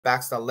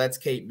Baxter, let's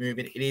keep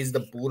moving. It is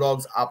the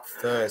Bulldogs up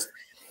first.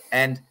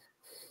 And,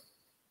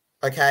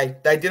 okay,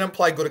 they didn't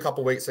play good a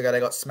couple of weeks ago. They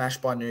got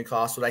smashed by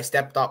Newcastle. They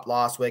stepped up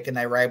last week and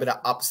they were able to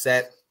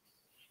upset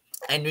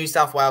a New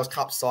South Wales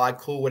Cup side,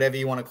 cool, whatever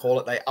you want to call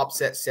it. They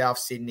upset South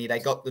Sydney. They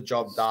got the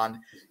job done.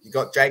 You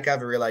got Jake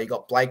Averillo. You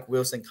got Blake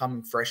Wilson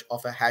coming fresh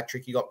off a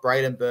hat-trick. You got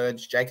Braden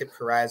Burns, Jacob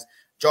Perez,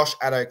 Josh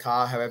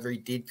Adokar. However, he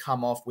did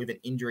come off with an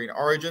injury in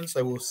Origin,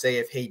 so we'll see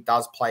if he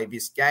does play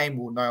this game.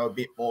 We'll know a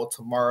bit more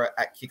tomorrow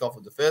at kickoff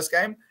of the first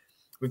game.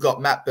 We've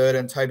got Matt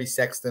Burton, Toby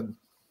Sexton,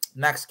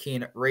 Max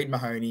King, Reid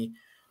Mahoney,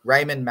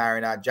 Raymond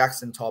Mariner,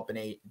 Jackson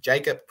Topany,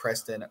 Jacob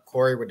Preston,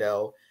 Corey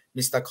Riddell.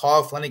 Mr.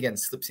 Kyle Flanagan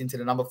slips into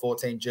the number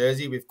 14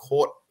 jersey with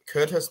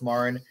Curtis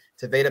Morin,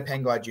 Tavita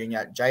Pengai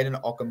Jr.,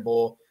 Jaden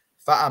Ockenbaugh,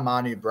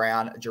 Fa'amanu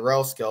Brown,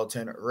 Jarrell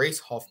Skelton, Reese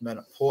Hoffman,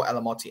 Paul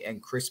Alamotti,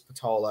 and Chris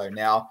Patolo.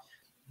 Now,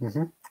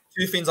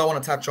 two things I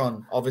want to touch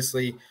on.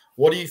 Obviously,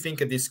 what do you think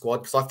of this squad?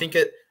 Because I think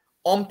it,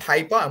 on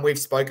paper, and we've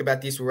spoke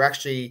about this, we were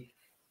actually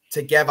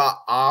together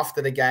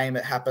after the game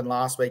that happened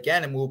last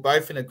weekend, and we were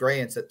both in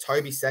agreement that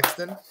Toby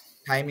Sexton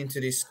came into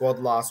this squad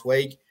last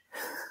week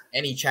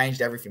and he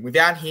changed everything.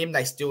 Without him,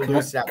 they still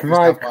lose that. Can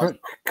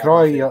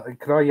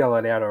I yell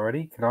it out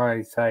already? Can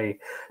I say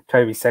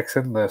Toby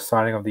Sexton, the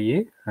signing of the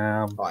year?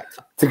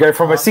 To go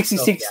from a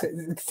 66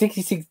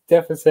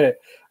 deficit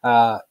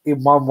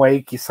in 1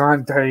 week, you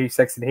sign Toby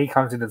Sexton, he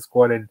comes into the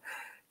squad and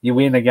you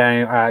win a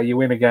game. You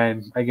win a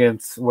game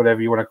against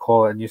whatever you want to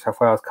call it, New South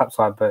Wales Cup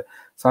side. But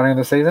signing of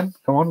the season,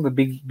 come on, the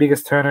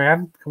biggest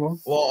turnaround. Come on.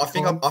 Well, I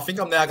think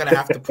I'm now going to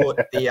have to put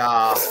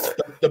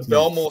the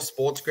Belmore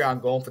Sports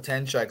Ground going for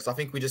 10 show, because I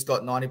think we just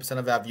got 90%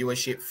 of our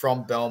viewership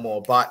from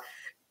Belmore. But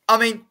I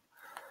mean,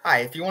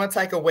 hey, if you want to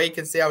take a week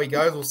and see how he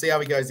goes, we'll see how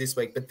he goes this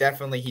week. But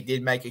definitely, he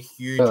did make a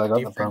huge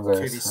difference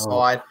to this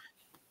side.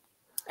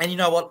 And you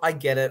know what? I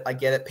get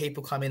it.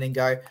 People come in and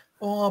go,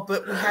 oh,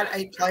 but we had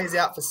 8 players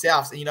out for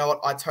Souths. And you know what?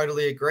 I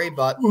totally agree.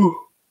 But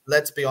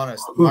let's be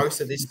honest. Most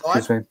of this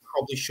side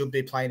probably should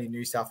be playing in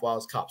New South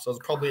Wales Cup. So it's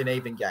probably an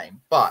even game.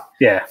 But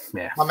yeah.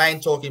 My main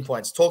talking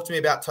points. Talk to me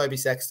about Toby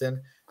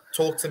Sexton.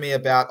 Talk to me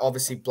about,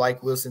 obviously,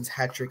 Blake Wilson's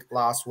hat-trick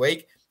last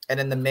week. And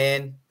then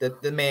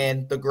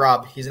the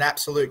grub. He's an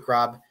absolute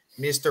grub.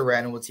 Mr.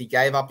 Reynolds. He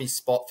gave up his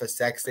spot for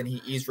Sexton.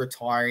 He is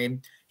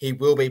retiring. He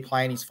will be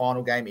playing his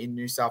final game in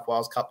New South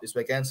Wales Cup this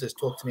weekend. So just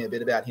talk to me a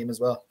bit about him as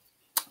well.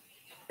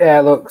 Yeah,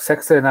 look,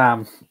 Sexton,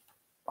 I've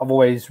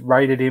always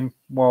rated him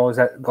while I was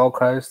at Gold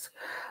Coast.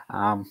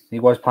 He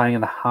was playing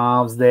in the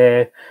halves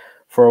there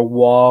for a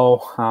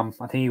while.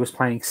 I think he was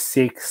playing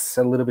 6,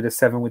 a little bit of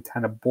 7 with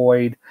Tanner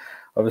Boyd.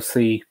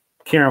 Obviously,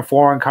 Kieran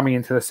Foran coming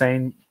into the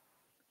scene.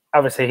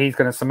 Obviously, he's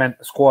going to cement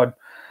the squad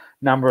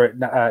number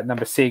at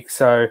number 6.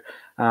 So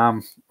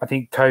I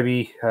think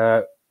Toby,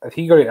 I think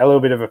he got a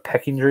little bit of a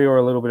pec injury or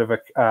a little bit of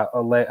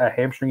a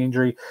hamstring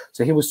injury.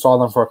 So he was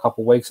silent for a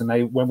couple of weeks and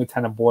they went with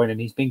Tanner Boyd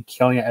and he's been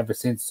killing it ever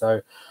since.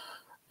 So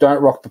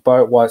don't rock the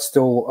boat while it's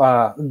still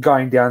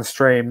going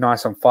downstream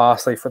nice and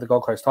fastly for the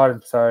Gold Coast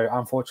Titans. So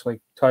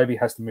unfortunately, Toby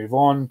has to move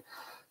on.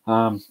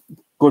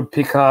 Good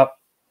pickup.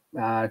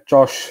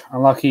 Josh,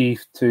 unlucky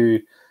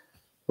to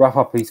wrap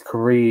up his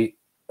career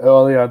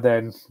earlier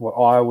than what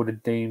I would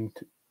have deemed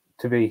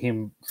to be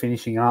him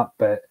finishing up.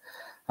 But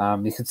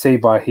you can see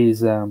by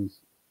his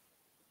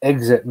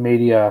exit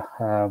media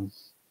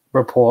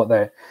report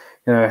that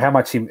how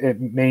much it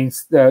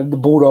means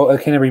the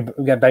Canterbury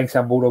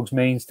Bankstown Bulldogs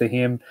means to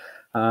him.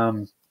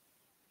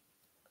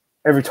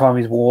 Every time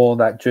he's wore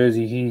that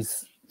jersey,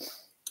 he's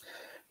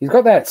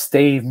got that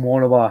Steve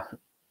Mortimer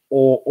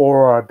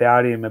aura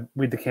about him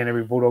with the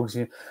Canterbury Bulldogs.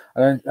 I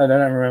don't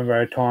remember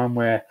a time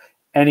where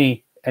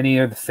any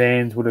of the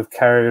fans would have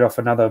carried off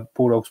another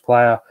Bulldogs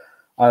player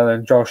other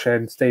than Josh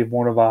and Steve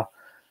Mortimer.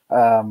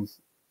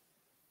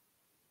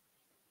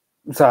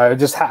 So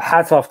just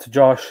hats off to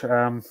Josh.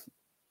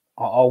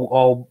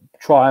 I'll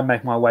try and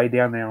make my way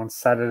down there on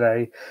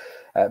Saturday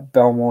at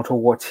Belmore to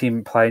watch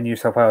him play New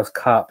South Wales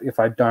Cup. If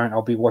I don't,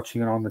 I'll be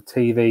watching it on the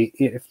TV.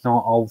 If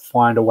not, I'll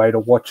find a way to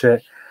watch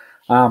it.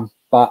 But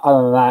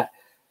other than that,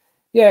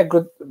 yeah,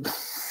 good.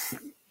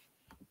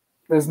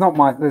 There's not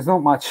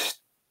much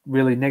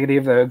really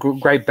negative. A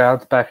great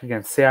bounce back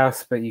against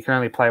South, but you can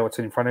only play what's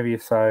in front of you.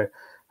 So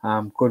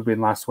good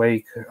win last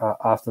week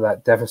after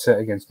that deficit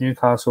against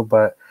Newcastle,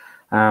 but.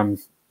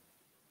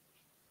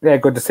 Yeah,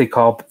 good to see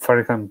Kyle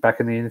Flanagan back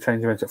in the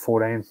interchange events at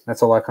 14.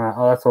 That's all I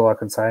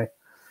can say.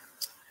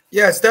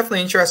 Yeah, it's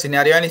definitely interesting.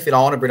 Now, the only thing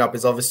I want to bring up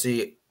is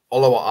obviously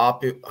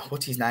Olawa Apu.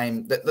 What's his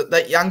name?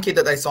 That young kid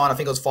that they signed, I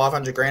think it was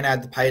 $500,000 I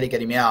had to pay to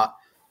get him out.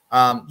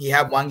 He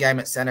had 1 game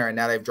at centre and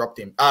now they've dropped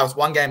him. It was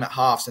 1 game at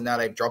half, so now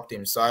they've dropped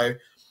him. So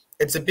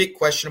it's a bit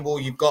questionable.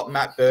 You've got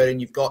Matt Burton,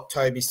 you've got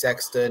Toby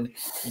Sexton,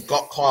 you've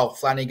got Kyle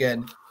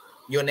Flanagan.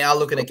 You're now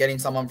looking at getting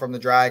someone from the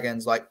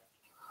Dragons. Like,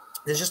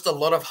 there's just a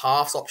lot of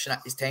halves option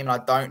at this team, and I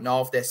don't know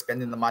if they're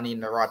spending the money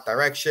in the right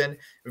direction.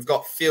 We've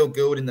got Phil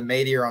Gould in the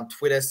media on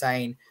Twitter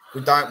saying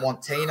we don't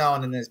want Tino,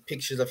 and then there's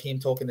pictures of him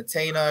talking to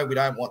Tino. We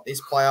don't want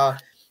this player.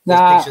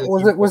 Nah, pictures of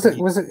was him it was talking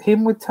it was it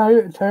him with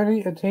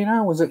Tony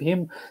Tino? Was it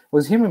him?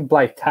 Was him and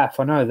Blake Taff?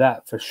 I know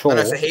that for No,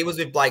 no. sure. So he was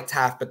with Blake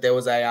Taft, but there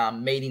was a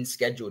meeting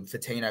scheduled for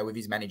Tino with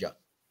his manager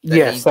that he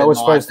Yes, that was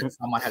denied supposed that to.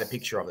 someone had a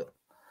picture of it.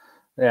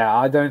 Yeah,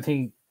 I don't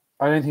think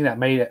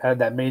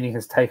that meeting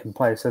has taken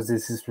place as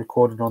this is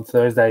recorded on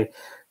Thursday,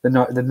 the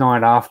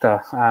night after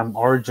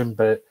Origin.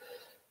 But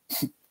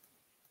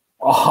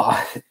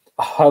I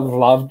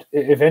loved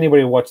if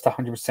anybody watched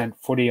 100%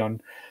 footy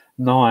on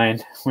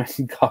 9 when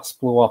Gus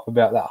blew up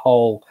about that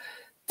whole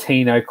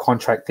Tino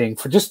contract thing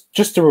for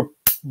just a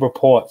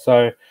report.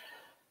 So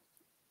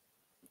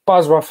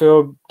Buzz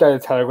Rothfield, Daily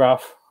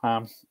Telegraph,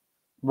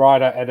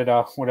 writer,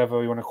 editor,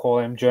 whatever you want to call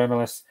him,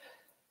 journalist,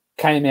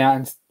 came out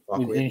and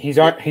in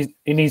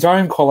his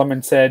own column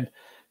and said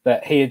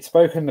that he had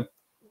spoken to not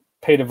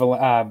Peter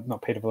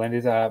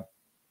V'landys,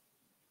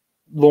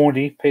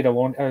 Laundy, Peter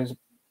Laundy,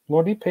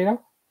 Laundy, Peter?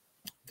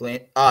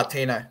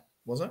 Tino,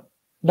 was it?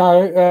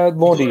 No, You talking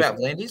Laundy. about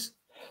Blandys?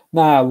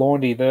 Nah,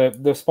 Laundy,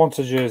 the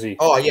sponsor jersey.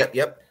 Oh,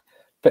 yep.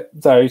 But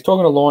so he's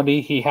talking to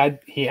Laundy.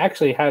 He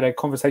actually had a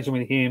conversation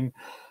with him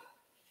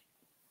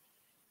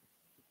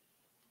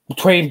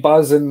between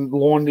Buzz and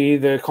Laundy.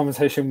 The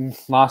conversation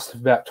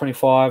lasted about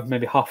 25,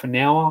 maybe half an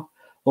hour.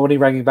 Laundy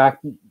rang him back,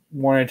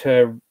 wanted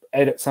to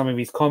edit some of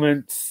his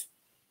comments.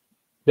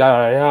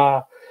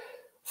 Yeah.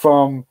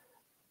 From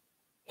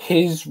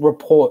his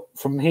report,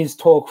 from his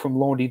talk from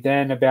Laundy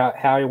then about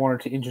how he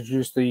wanted to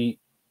introduce the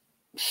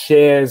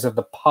shares of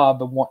the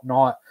pub and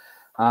whatnot.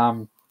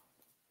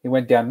 He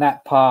went down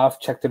that path,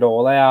 checked it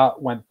all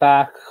out, went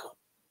back.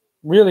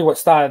 Really what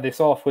started this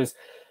off was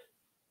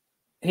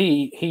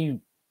he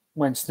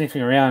went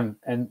sniffing around,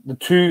 and the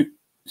two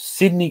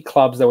Sydney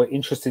clubs that were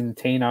interested in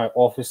Tino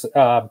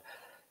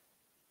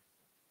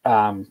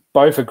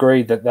both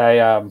agreed that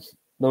there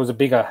was a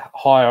bigger,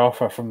 higher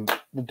offer from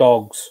the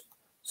Dogs,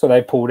 so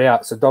they pulled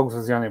out. So Dogs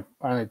was the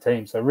only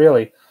team. So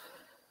really,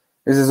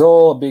 this is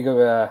all a big of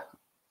a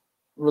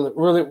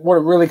really what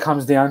it really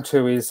comes down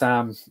to is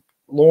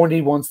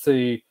Laundy wants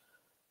to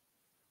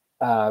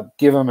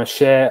give him a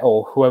share,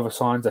 or whoever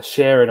signs a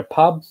share at a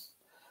pub.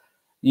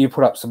 You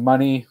put up some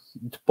money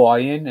to buy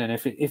in, and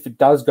if it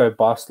does go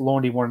bust,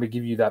 Laundy wanted to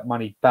give you that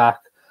money back,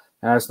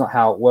 and that's not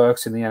how it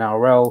works in the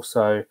NRL.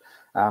 So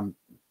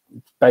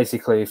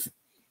basically,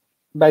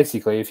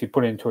 if you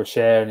put into a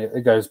share and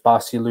it goes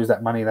bust, you lose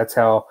that money. That's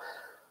how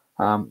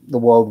the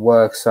world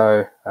works.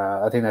 So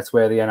I think that's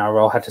where the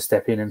NRL had to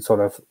step in and sort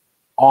of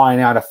iron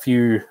out a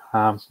few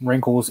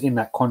wrinkles in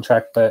that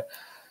contract. But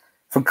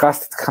for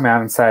Gus to come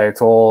out and say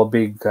it's all a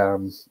big,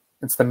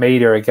 it's the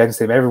media against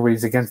him.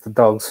 Everybody's against the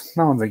Dogs.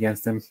 No one's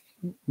against him.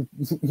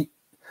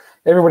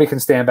 Everybody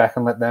can stand back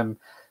and let them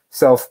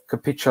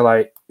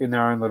self-capitulate in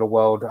their own little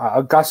world.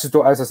 Gus is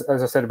doing, as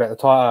I said about the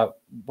Tiger,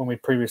 when we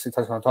previously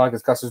touched on the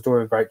Tigers, Gus is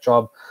doing a great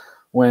job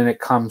when it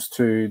comes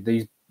to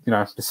these, the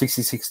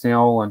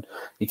 66-0, and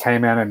he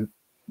came out and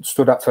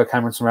stood up for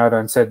Cameron Serrato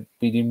and said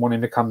he didn't want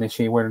him to come this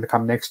year, he wanted him to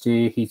come next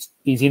year. He's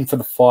in for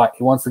the fight.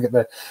 He wants to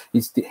get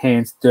his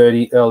hands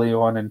dirty early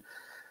on, and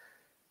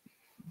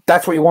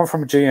that's what you want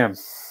from a GM.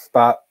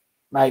 But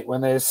mate,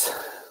 when there's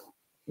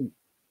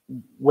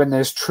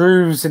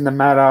truths in the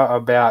matter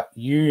about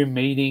you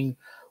meeting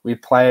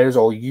with players,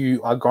 or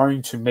you are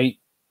going to meet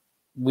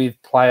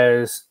with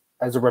players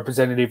as a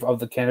representative of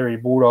the Canterbury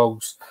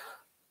Bulldogs,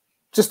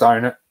 just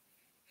own it.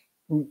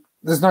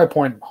 There's no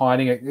point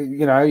hiding it.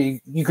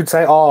 You could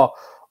say, "Oh,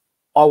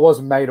 I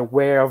wasn't made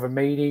aware of a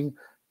meeting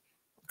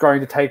going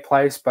to take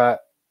place,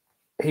 but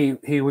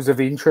he was of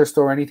interest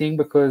or anything,"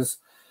 because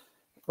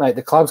mate,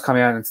 the club's come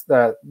out and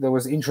there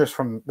was interest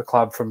from the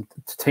club from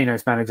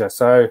Tino's manager.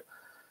 So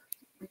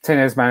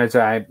Tino's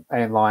manager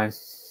ain't lying.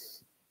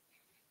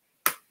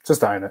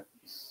 Just own it.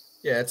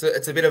 Yeah,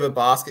 it's a bit of a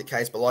basket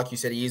case, but like you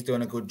said, he is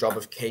doing a good job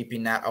of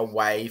keeping that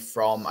away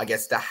from, I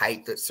guess, the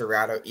hate that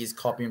Serrato is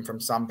copying from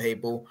some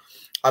people.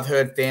 I've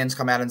heard fans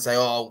come out and say,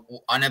 "Oh,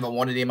 I never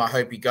wanted him. I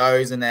hope he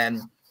goes." And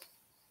then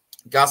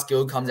Gus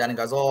Gill comes out and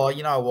goes, "Oh,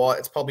 you know what?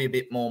 It's probably a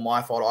bit more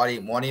my fault. I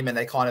didn't want him," and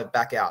they kind of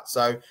back out.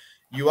 So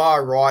you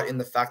are right in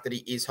the fact that he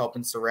is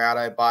helping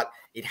Serrato, but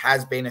it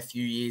has been a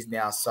few years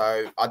now.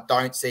 So I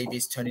don't see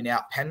this turning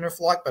out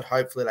Penrith-like, but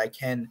hopefully they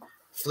can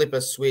flip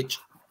a switch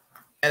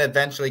and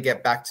eventually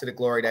get back to the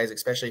glory days,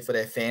 especially for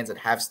their fans that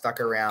have stuck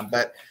around.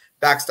 But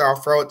Baxter, I'll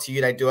throw it to you.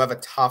 They do have a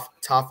tough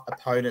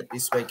opponent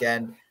this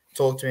weekend.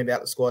 Talk to me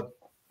about the squad.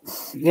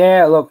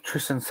 Yeah, look,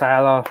 Tristan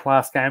Saylor,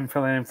 last game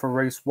filling in for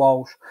Reece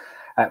Walsh.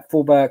 At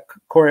fullback,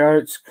 Corey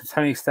Oates,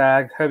 Tony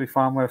Stagg, Herbie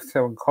Farnworth,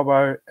 Selwyn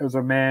Cobbo,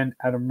 Ezra Mann,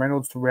 Adam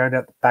Reynolds to round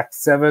out the back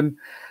seven.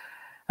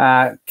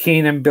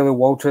 Keenan, Billy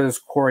Walters,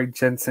 Corey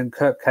Jensen,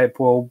 Kirk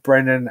Capewell,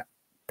 Brendan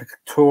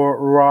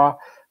Pictura,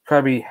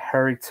 Kobe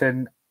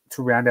Harrington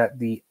to round out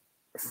the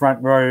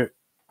front row.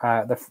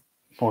 The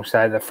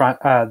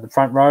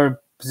front row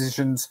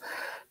positions.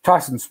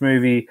 Tyson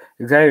Smoothy,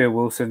 Xavier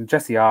Wilson,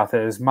 Jesse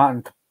Arthurs,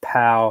 Martin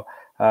Powell,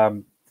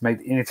 made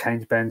the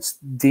interchange bench,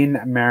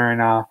 Din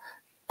Mariner,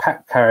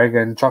 Pat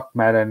Carrigan, Jock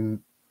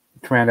Madden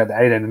to round out the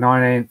 18th and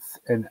 19th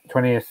and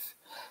 20th.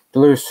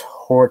 Deleuze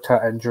Horta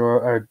and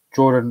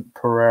Jordan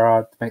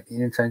Pereira to make the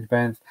interchange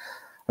bands.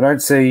 I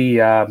don't see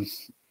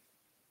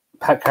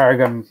Pat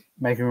Carrigan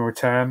making a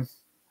return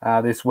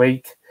this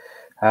week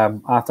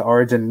after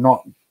Origin.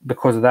 Not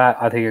because of that.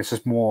 I think it's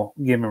just more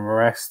give them a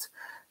rest.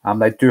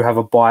 They do have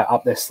a bye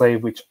up their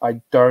sleeve, which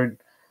I don't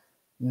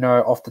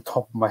know off the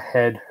top of my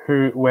head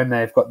when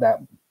they've got that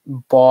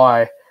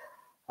bye.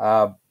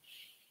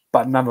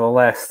 But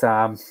nonetheless,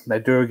 they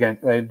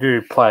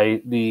do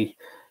play the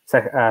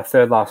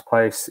third last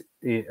place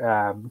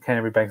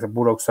Canterbury Banks and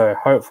Bulldogs. So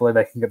hopefully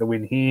they can get the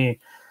win here.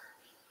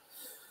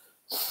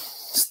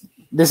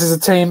 This is a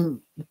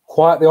team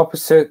quite the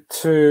opposite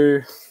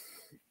to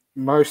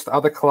most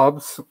other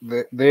clubs.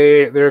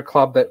 They're a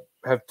club that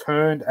have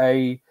turned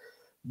a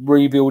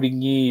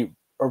rebuilding year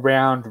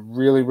around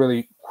really,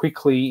 really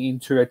quickly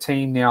into a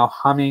team now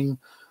humming.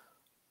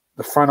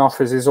 The front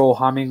office is all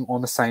humming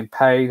on the same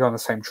page, on the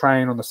same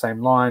train, on the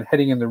same line,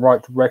 heading in the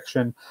right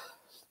direction.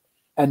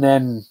 And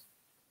then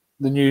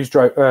the news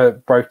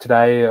broke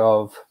today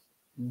of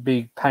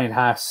big Payne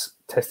Haas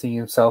testing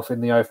himself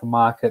in the open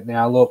market.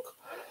 Now, look,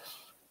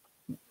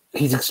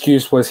 his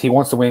excuse was he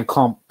wants to win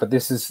comp, but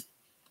the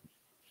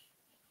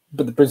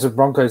Brisbane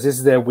Broncos, this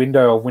is their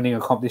window of winning a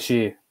comp this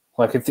year.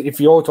 Like, if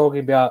you're talking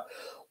about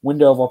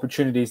window of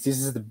opportunities, this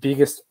is the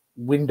biggest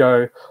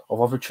window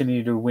of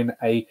opportunity to win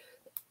a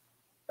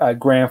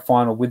grand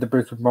final with the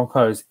Brisbane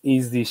Broncos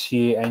is this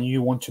year, and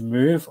you want to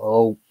move.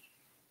 Oh,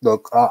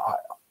 look,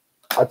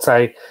 I'd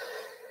say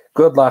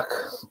good luck.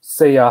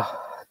 See ya.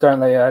 Don't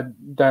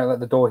let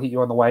the door hit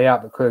you on the way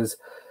out, because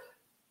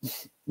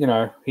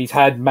he's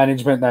had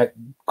management that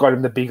got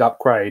him the big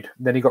upgrade.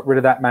 Then he got rid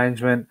of that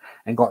management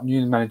and got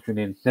new management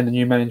in. Then the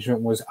new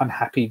management was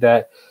unhappy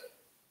that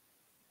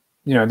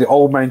the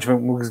old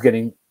management was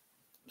getting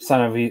some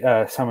of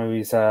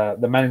his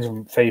the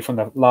management fee from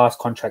the last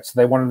contract. So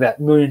they wanted that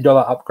 $1 million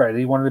upgrade.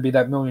 He wanted to be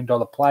that $1 million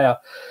player.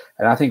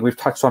 And I think we've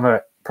touched on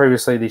it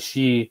previously this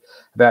year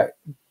about,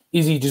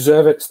 is he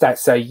deserve it? Stats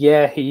say,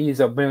 yeah, he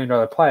is a $1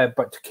 million player,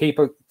 but to keep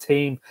a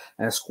team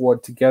and a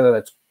squad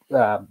together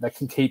that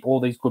can keep all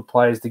these good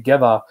players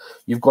together,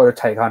 you've got to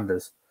take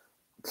unders.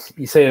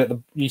 You see it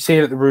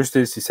at the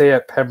Roosters, you see it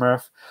at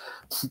Penrith,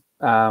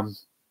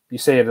 you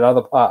see it at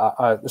other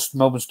the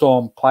Melbourne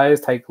Storm. Players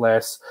take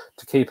less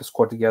to keep a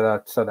squad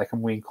together so they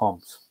can win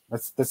comps.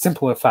 That's the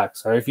simple fact.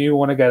 So if you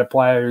want to get a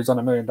player who's on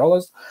 $1 million,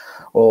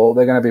 or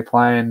they're going to be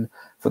playing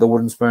for the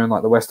wooden spoon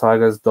like the West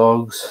Tigers,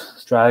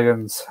 Dogs,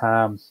 Dragons,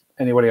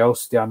 anybody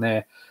else down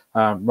there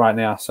right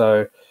now.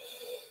 So,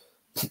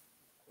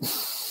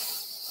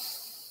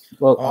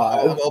 well,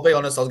 I'll be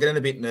honest. I was getting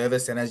a bit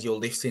nervous, and as you're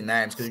listing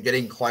names, because you're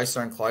getting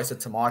closer and closer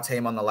to my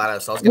team on the ladder,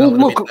 so I was getting a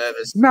little bit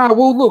nervous. No,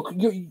 well, look,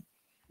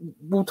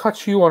 we'll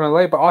touch you on it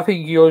later, but I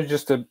think you're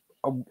just a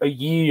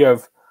year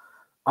of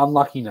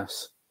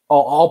unluckiness.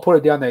 I'll put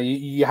it down there.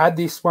 You had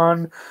this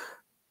one,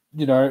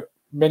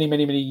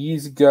 many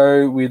years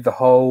ago with the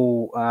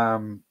whole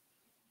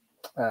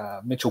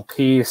Mitchell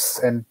Pearce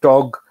and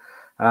Dog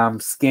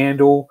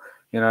scandal.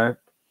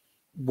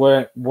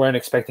 Weren't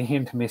expecting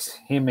him to miss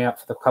him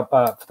out for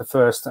the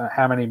first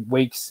how many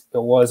weeks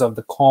it was of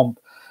the comp.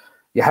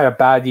 You had a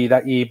bad year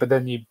that year, but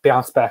then you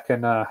bounced back,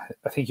 and I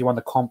think you won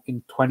the comp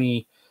in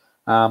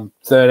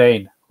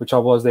 2013, which I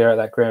was there at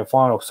that grand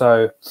final.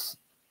 So,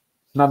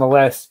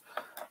 nonetheless,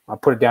 I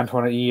put it down to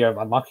a year of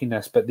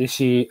unluckiness. But this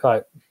year,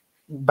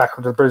 back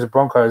onto the Brisbane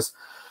Broncos,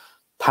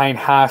 Payne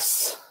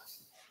Haas.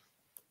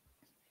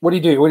 What do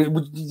you do?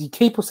 Do you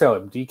keep or sell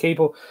him? Do you keep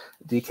or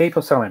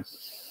sell him?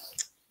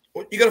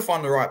 Well, you got to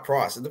find the right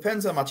price. It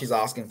depends how much he's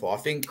asking for. I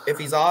think if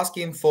he's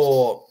asking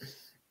for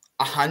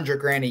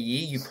 $100,000 a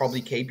year, you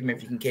probably keep him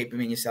if you can keep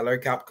him in your salary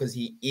cap, because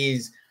he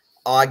is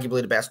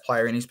arguably the best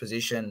player in his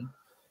position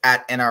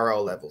at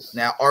NRL level.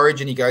 Now,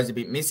 Origin, he goes a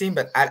bit missing,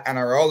 but at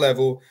NRL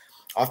level,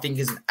 I think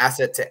is an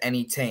asset to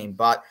any team.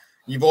 But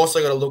you've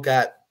also got to look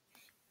at,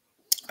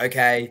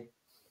 okay,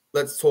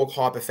 let's talk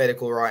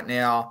hypothetical right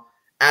now.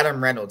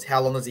 Adam Reynolds,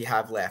 how long does he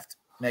have left?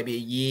 Maybe a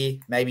year,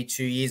 maybe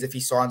 2 years if he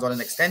signs on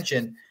an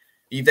extension.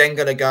 You've then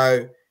got to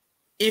go,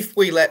 if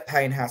we let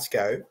Payne Haas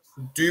go,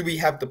 do we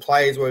have the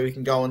players where we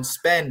can go and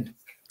spend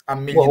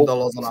 $1 million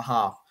on a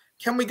half?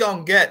 Can we go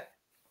and get,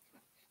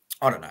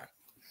 I don't know,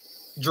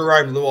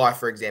 Jerome Luai,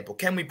 for example?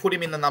 Can we put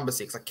him in the number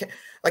 6?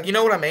 Like you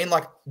know what I mean?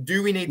 Like,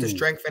 do we need to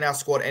strengthen our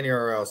squad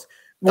anywhere else?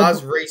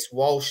 Does Reece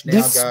Walsh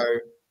now go?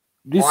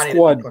 This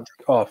squad.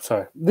 Oh,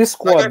 sorry. This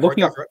squad.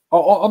 Looking up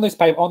on this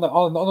paper on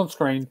the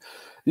screen,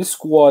 this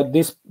squad,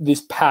 this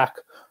pack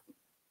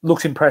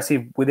looks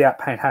impressive without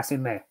Payne Haas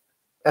in there,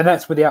 and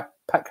that's without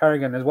Pat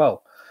Carrigan as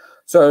well.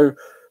 So,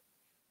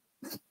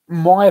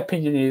 my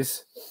opinion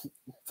is,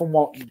 from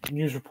what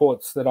news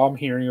reports that I'm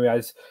hearing about,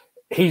 is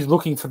he's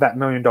looking for that $1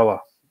 million.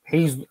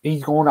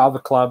 He's gone to other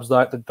clubs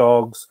like the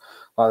Dogs,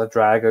 like the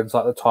Dragons,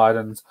 like the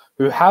Titans,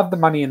 who have the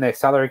money in their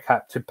salary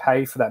cap to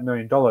pay for that $1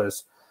 million.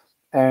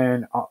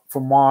 And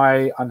from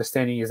my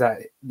understanding is that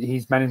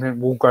his management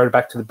will go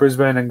back to the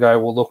Brisbane and go,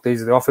 well, look,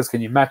 these are the offers.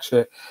 Can you match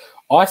it?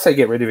 I say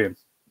get rid of him,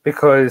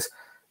 because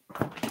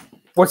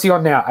what's he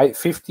on now?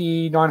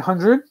 $850,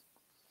 $900?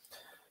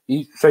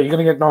 So you're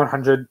going to get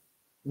 900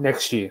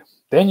 next year.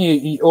 Then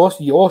you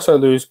also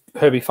lose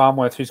Herbie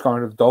Farmworth, who's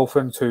going to the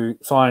Dolphins, who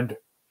signed,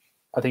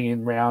 I think,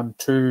 in round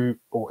 2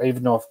 or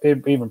even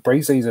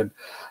preseason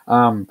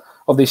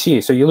of this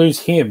year. So you lose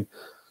him.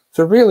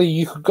 So really,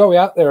 you could go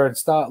out there and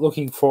start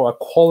looking for a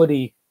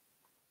quality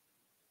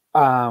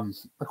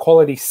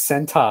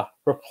center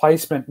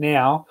replacement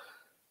now.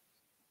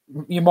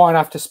 You might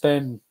have to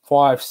spend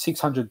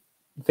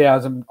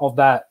 500,000-600,000 of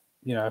that,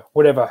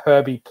 whatever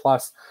Herbie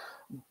plus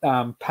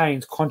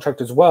Payne's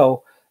contract as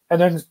well, and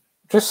then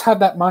just have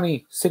that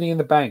money sitting in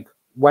the bank,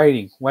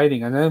 waiting,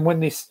 and then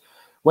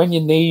when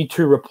you need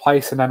to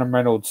replace an Adam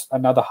Reynolds,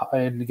 and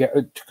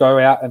to go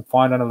out and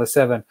find another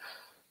 7,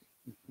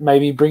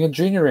 maybe bring a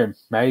junior in,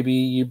 maybe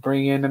you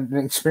bring in an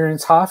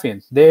experienced half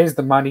in. There's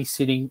the money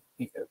sitting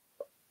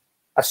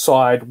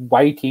aside,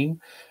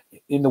 waiting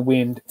in the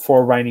wind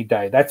for a rainy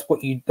day. That's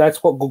what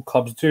good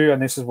clubs do,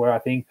 and this is where I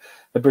think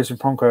the Brisbane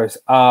Broncos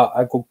are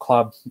a good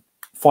club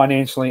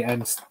financially,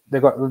 and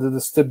they've got the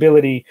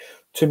stability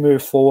to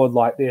move forward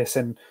like this.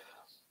 And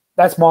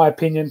that's my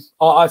opinion.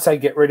 I'd say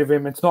get rid of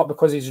him. It's not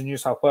because he's a New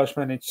South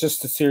Welshman. It's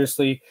just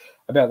seriously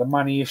about the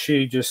money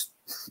issue. Just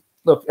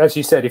look, as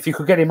you said, if you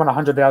could get him on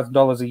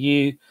 $100,000 a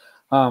year,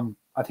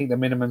 I think the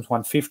minimum's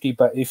 150.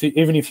 But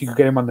even if you could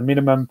get him on the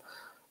minimum,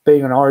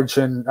 being an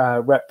Origin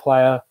rep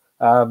player,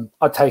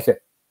 I'd take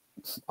it.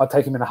 I'd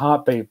take him in a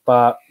heartbeat.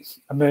 But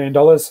 $1 million,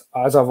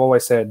 as I've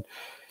always said,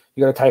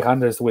 you got to take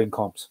unders to win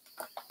comps.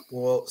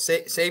 Well,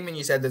 see when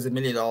you said there's $1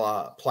 million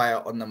player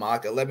on the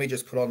market, let me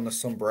just put on the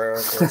sombrero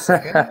for a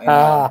second.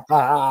 And,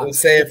 we'll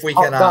see if we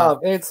can.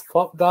 It's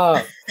popped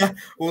up.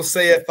 We'll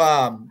see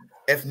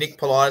if Nick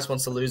Politis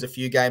wants to lose a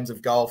few games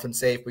of golf and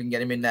see if we can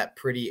get him in that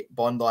pretty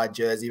Bondi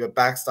jersey. But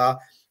Baxter,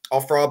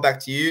 I'll throw it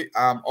back to you.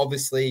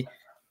 Obviously,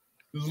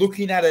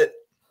 looking at it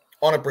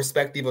on a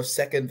perspective of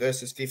 2nd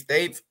versus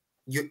 15th,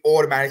 you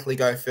automatically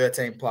go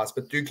 13 plus.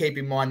 But do keep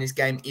in mind this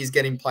game is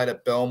getting played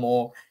at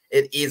Belmore.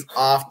 It is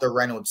after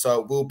Reynolds,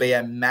 so it will be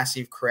a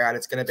massive crowd.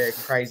 It's going to be a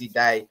crazy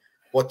day.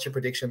 What's your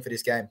prediction for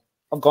this game?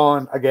 I'm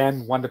going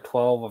again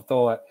 1-12. I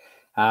thought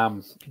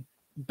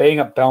being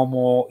at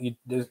Belmore,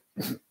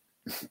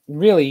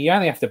 really you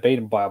only have to beat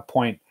them by a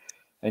point,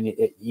 and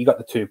you got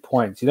the 2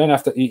 points. You don't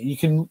have to. You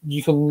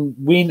can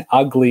win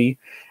ugly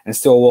and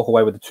still walk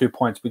away with the 2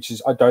 points, which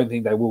is I don't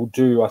think they will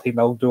do. I think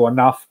they'll do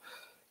enough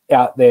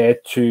out there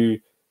to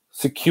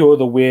secure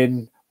the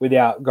win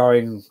without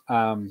going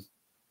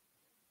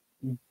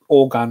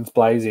all guns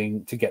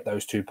blazing to get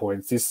those 2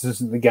 points. This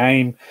isn't the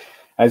game.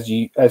 As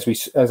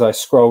I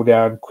scroll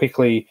down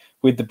quickly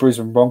with the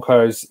Brisbane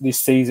Broncos this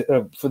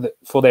season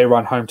for their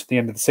run home to the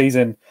end of the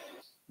season,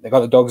 they got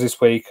the Dogs this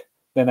week.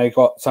 Then they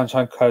got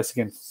Sunshine Coast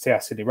against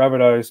South Sydney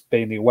Rabbitohs,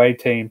 being the away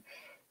team.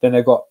 Then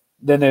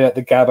they're at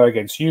the Gabba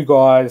against you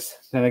guys.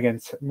 Then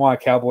against my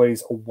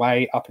Cowboys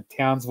away up at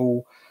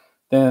Townsville.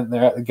 Then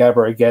they're at the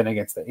Gabba again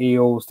against the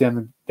Eels.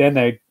 Then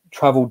they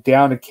travel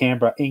down to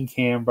Canberra in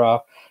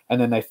Canberra, and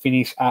then they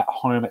finish at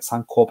home at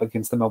Suncorp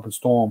against the Melbourne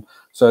Storm.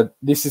 So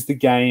this is the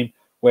game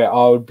where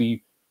I would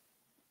be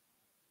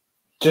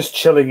just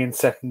chilling in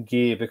second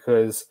gear,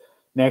 because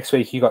next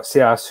week you got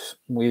South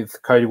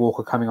with Cody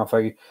Walker coming off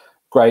a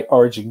great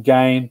Origin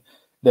game.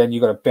 Then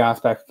you got to bounce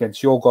back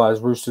against your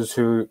guys, Roosters,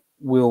 who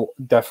will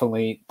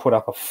definitely put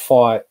up a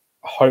fight.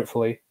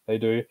 Hopefully they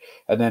do.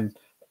 And then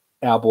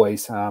our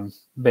boys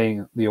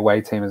being the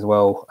away team as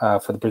well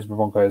for the Brisbane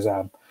Broncos,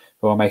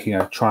 who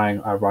are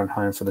trying a run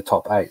home for the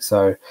top 8.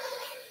 So,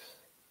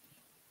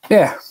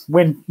 yeah,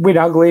 win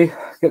ugly,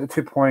 get the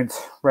 2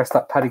 points, rest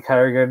up Paddy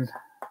Carrigan.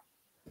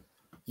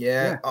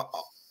 Yeah.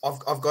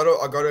 I've got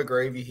to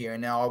agree with you here.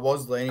 Now, I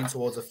was leaning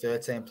towards a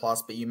 13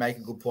 plus, but you make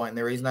a good point.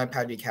 There is no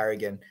Paddy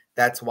Carrigan.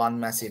 That's one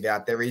massive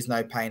out. There is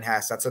no Payne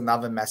Haas. That's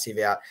another massive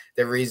out.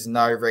 There is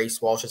no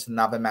Reece Walsh. It's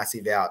another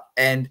massive out.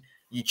 And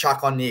you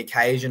chuck on the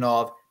occasion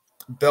of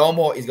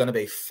Belmore is going to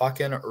be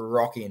fucking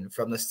rocking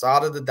from the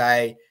start of the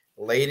day,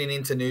 leading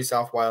into New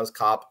South Wales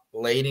Cup,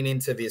 leading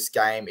into this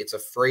game. It's a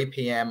 3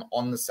 p.m.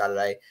 on the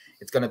Saturday.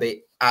 It's going to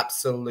be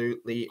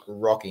absolutely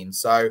rocking.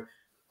 So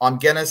I'm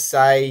going to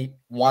say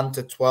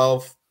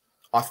 1-12.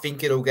 I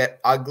think it'll get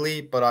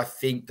ugly, but I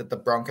think that the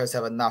Broncos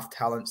have enough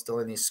talent still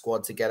in this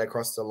squad to get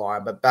across the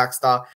line. But Baxter,